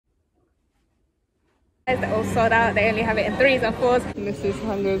They're all sold out. They only have it in 3s and 4s. And this is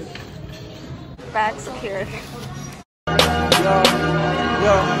Hunger's bag secured.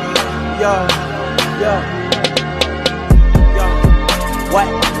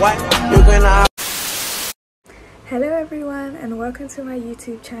 Hello everyone and welcome to my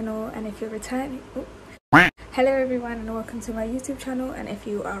YouTube channel, and if you're returning, hello everyone and welcome to my YouTube channel, and if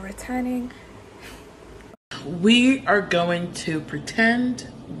you are returning, we are going to pretend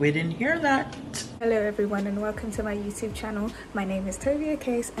we didn't hear that. Hello everyone and welcome to my YouTube channel. My name is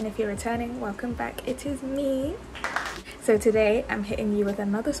tobiokes, and if you're returning, welcome back. It is me. So today I'm hitting you with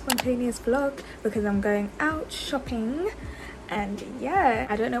another spontaneous vlog because I'm going out shopping. And yeah,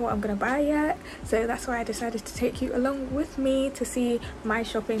 I don't know what I'm gonna buy yet, so that's why I decided to take you along with me to see my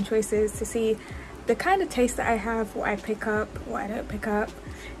shopping choices, to see the kind of taste that I have, what I pick up, what I don't pick up,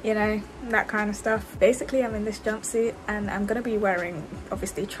 you know, that kind of stuff. Basically, I'm in this jumpsuit and I'm gonna be wearing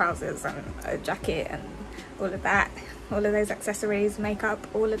obviously trousers and a jacket and all of that, all of those accessories, makeup,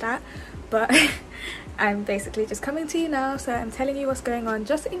 all of that, but I'm basically just coming to you now, so I'm telling you what's going on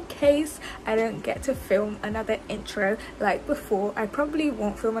just in case I don't get to film another intro like before. I probably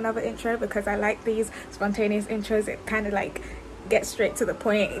won't film another intro because I like these spontaneous intros. It kind of like gets straight to the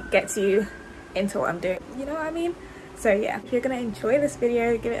point, it gets you into what I'm doing, you know what I mean? So yeah, if you're gonna enjoy this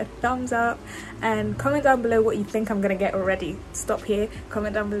video, give it a thumbs up and comment down below what you think I'm gonna get already. Stop here,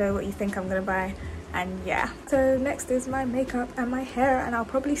 comment down below what you think I'm gonna buy. And yeah, so next is my makeup and my hair, and I'll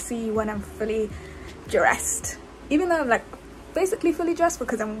probably see you when I'm fully dressed, even though I'm like basically fully dressed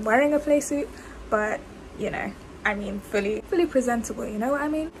because I'm wearing a play suit, but you know, I mean fully presentable, you know what I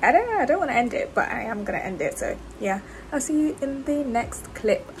mean? I don't want to end it, but I am gonna end it. So yeah, I'll see you in the next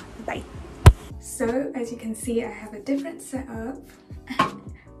clip. Bye. So as you can see, I have a different setup.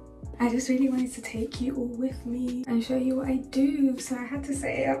 I just really wanted to take you all with me and show you what I do, so I had to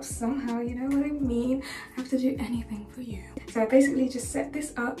set it up somehow, you know what I mean? I have to do anything for you. So I basically just set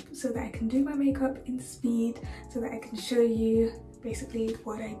this up so that I can do my makeup in speed, so that I can show you basically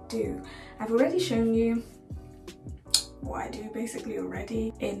what I do. I've already shown you what I do basically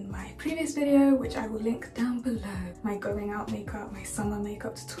already in my previous video, which I will link down below. My going out makeup, my summer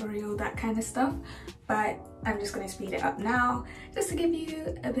makeup tutorial, that kind of stuff. But I'm just going to speed it up now just to give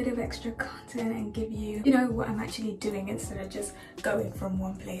you a bit of extra content and give you, you know, what I'm actually doing instead of just going from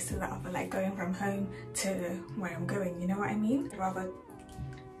one place to the other, like going from home to where I'm going, you know what I mean? I'd rather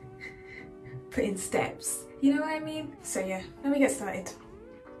put in steps, you know what I mean? So yeah, let me get started.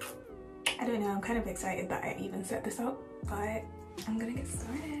 I don't know, I'm kind of excited that I even set this up, but I'm gonna get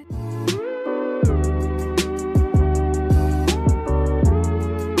started.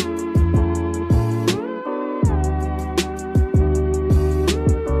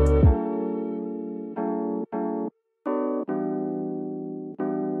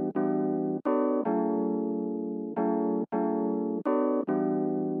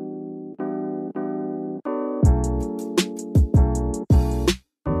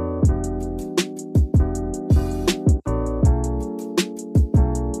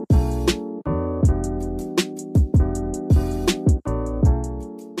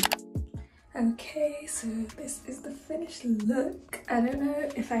 Okay, so this is the finished look. I don't know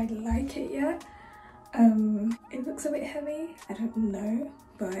if I like it yet. It looks a bit heavy, I don't know,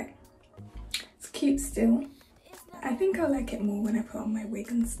 but it's cute still. I think I'll like it more when I put on my wig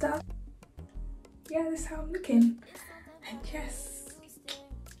and stuff. Yeah, this is how I'm looking. And yes,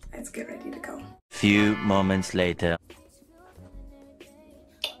 let's get ready to go. Few moments later.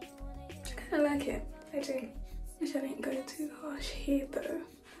 I kind of like it, I do. Wish I didn't go too harsh here though.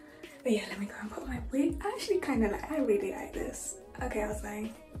 But yeah, let me go and put my wig. I actually kind of like, I really like this. Okay, I was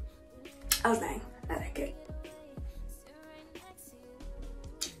lying, I like it.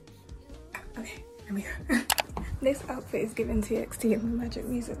 Okay, let me go. This outfit is given TXT in the Magic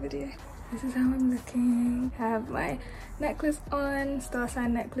music video. This is how I'm looking. I have my necklace on, star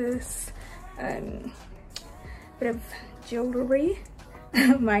sign necklace, bit of jewelry,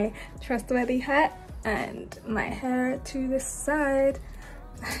 my trustworthy hat, and my hair to the side.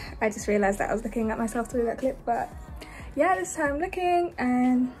 I just realized that I was looking at myself through that clip, but yeah, this is how I'm looking,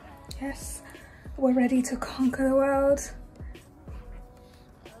 and yes, we're ready to conquer the world.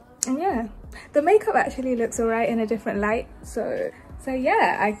 And yeah, the makeup actually looks alright in a different light, so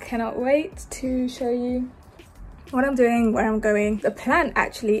yeah, I cannot wait to show you what I'm doing, where I'm going. The plan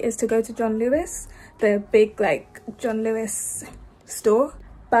actually is to go to John Lewis, the big like John Lewis store,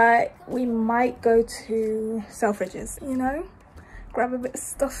 but we might go to Selfridges, you know, grab a bit of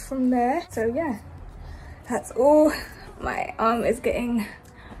stuff from there. So yeah, that's all. My arm is getting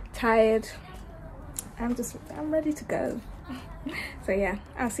tired. I'm ready to go. So yeah,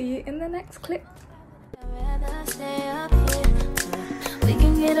 I'll see you in the next clip. stay up here. We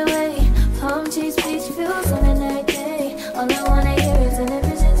can get away. Palm trees, beach views on a night day. All I wanna hear is in the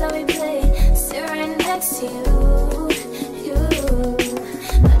visions that we play. Sit right next to you.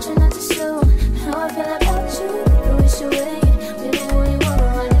 I try not to show how I feel about you. You wish away. We know who you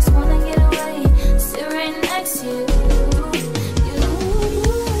are. I just wanna get away. Sit right next to you.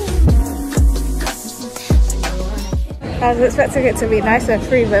 I was expecting it to be nice and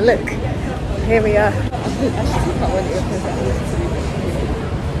free, but look, here we are.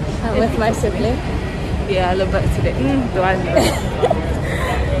 I'm with my sibling. Yeah, I look better today. Do I know?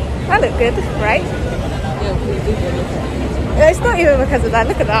 I look good, right? Yeah, we do look better. It's not even because of that.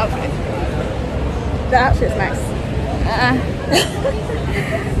 Look at the outfit. The outfit's nice.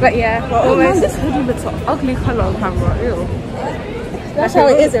 But yeah, we're almost. This hoodie looks an ugly colour on camera. Ew. That's how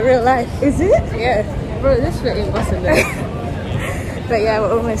it is in real life. Is it? Yeah. Bro, this fit ain't busting there. But yeah,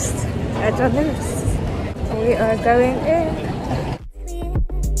 we're almost at John Lewis. We are going in.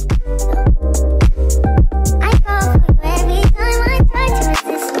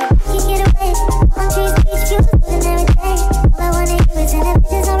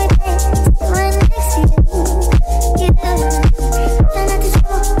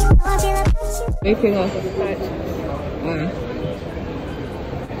 Anything else?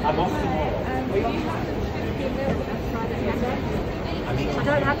 I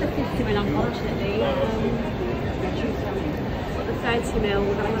don't have the 50ml, unfortunately. The 30ml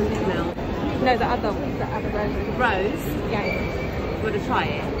or the 100ml. No, the other rose. Rose? Yeah. You want to try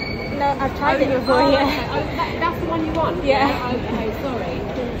it? No, I've tried it before, yeah. Okay. Oh, that's the one you want? Yeah. Okay, sorry.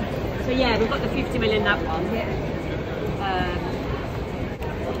 So yeah, we've got the 50ml in that one.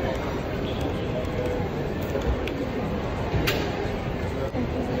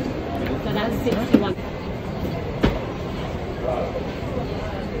 So that's 61.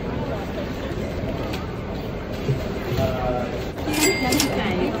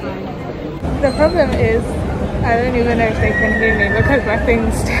 The problem is, I don't even know if they can hear me because my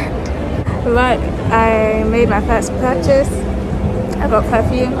thing's dead. But I made my first purchase. I got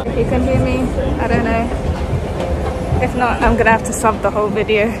perfume. If you can hear me, I don't know. If not, I'm gonna have to sub the whole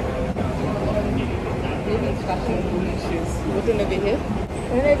video. Maybe it's fashion issues. Wouldn't it be here?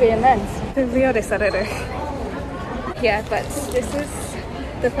 Wouldn't it be immense? To be honest, I don't know. Yeah, but this is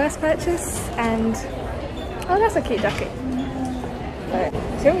the first purchase and oh, that's a cute jacket. But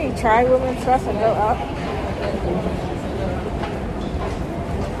should we try women's first and go up?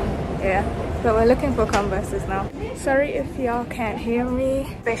 Yeah, but we're looking for Converses now. Sorry if y'all can't hear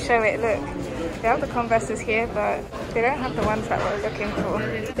me. They show it, look. They have the Converses here, but they don't have the ones that we're looking for.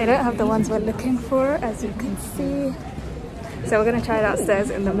 They don't have the ones we're looking for, as you can see. So we're gonna try it outstairs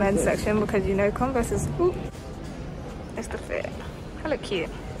in the men's section because you know Converse is, ooh, it's the fit. I look cute.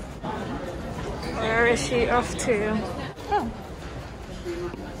 Where is she off to? Oh,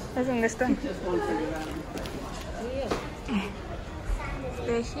 isn't this done?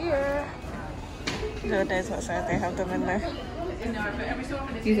 They're here. No, there's what size they have them in there.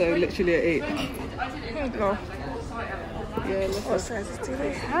 These are literally at 8. Here we go. Yeah, What sizes do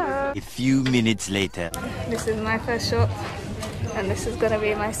they have? A few minutes later. This is my first shop, and this is gonna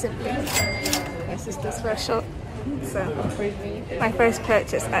be my sibling. My sister's first shop. So, my first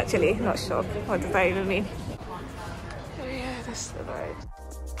purchase actually, not shop. What does that even mean? Oh yeah, this is the road.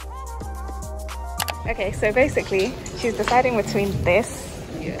 Okay, so basically, she's deciding between this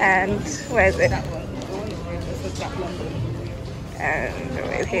and where is it? That one. That one. And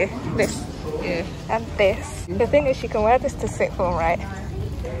right here, this. Yeah. And this. The thing is, she can wear this to sit form, right?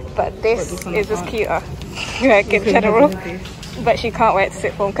 But this is just cuter, like in general. But she can't wear it to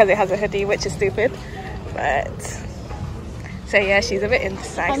sit form because it has a hoodie, which is stupid. But so yeah, she's a bit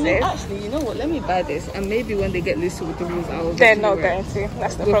indecisive. I mean, actually, you know what? Let me buy this, and maybe when they get looser with the rules, I will. They're not going to.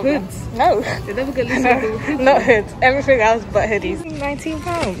 That's the problem. Hoods? No. They never get looser No, with the hoods. not hoods. Everything else but hoodies.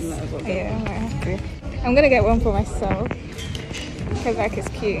 £19. Yeah, I might have to. I'm gonna get one for myself because like it's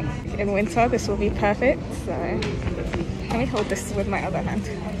cute. In winter, this will be perfect. So let me hold this with my other hand.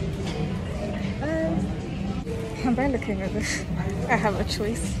 I'm very looking at this. I have a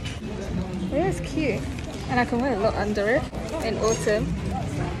choice. Yeah, it's cute, and I can wear a lot under it in autumn.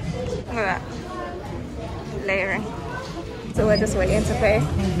 Look at that layering. So we're just waiting to pay.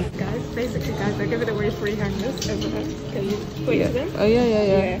 Guys, basically guys, they're giving away free hangers over there. Can you point to them? Oh yeah.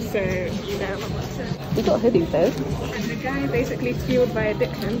 Yeah, so We got hoodies though. and the guy basically fueled by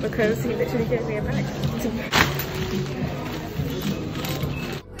addiction because he literally gave me a bag.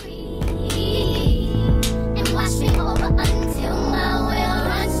 And wash me over until my well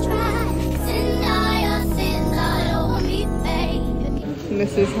runs dry. Send all your sins all over me, baby.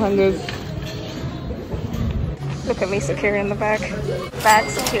 Mrs. Hangers. Look at me securing the bag. Bag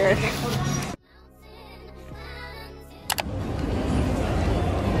secured.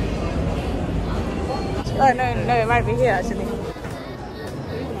 Oh no, it might be here actually.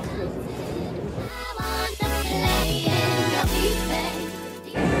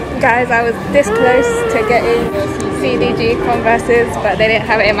 Guys, I was this close to getting CDG Converses, but they didn't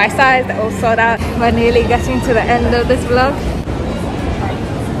have it in my size. They all sold out. We're nearly getting to the end of this vlog.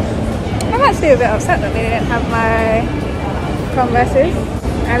 I'm actually a bit upset that they didn't have my Converses.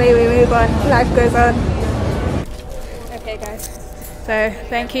 I mean, we move on. Life goes on. Okay guys, so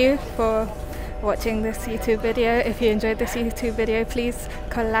thank you for watching this YouTube video. If you enjoyed this YouTube video, please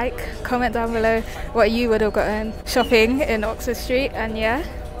comment down below what you would have gotten shopping in Oxford Street. And yeah,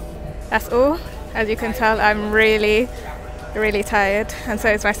 that's all. As you can tell, I'm really tired, and so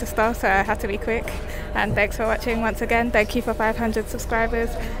is my sister, so I had to be quick. And thanks for watching once again. Thank you for 500 subscribers.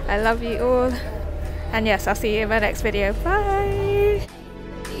 I love you all, and yes, I'll see you in my next video. Bye.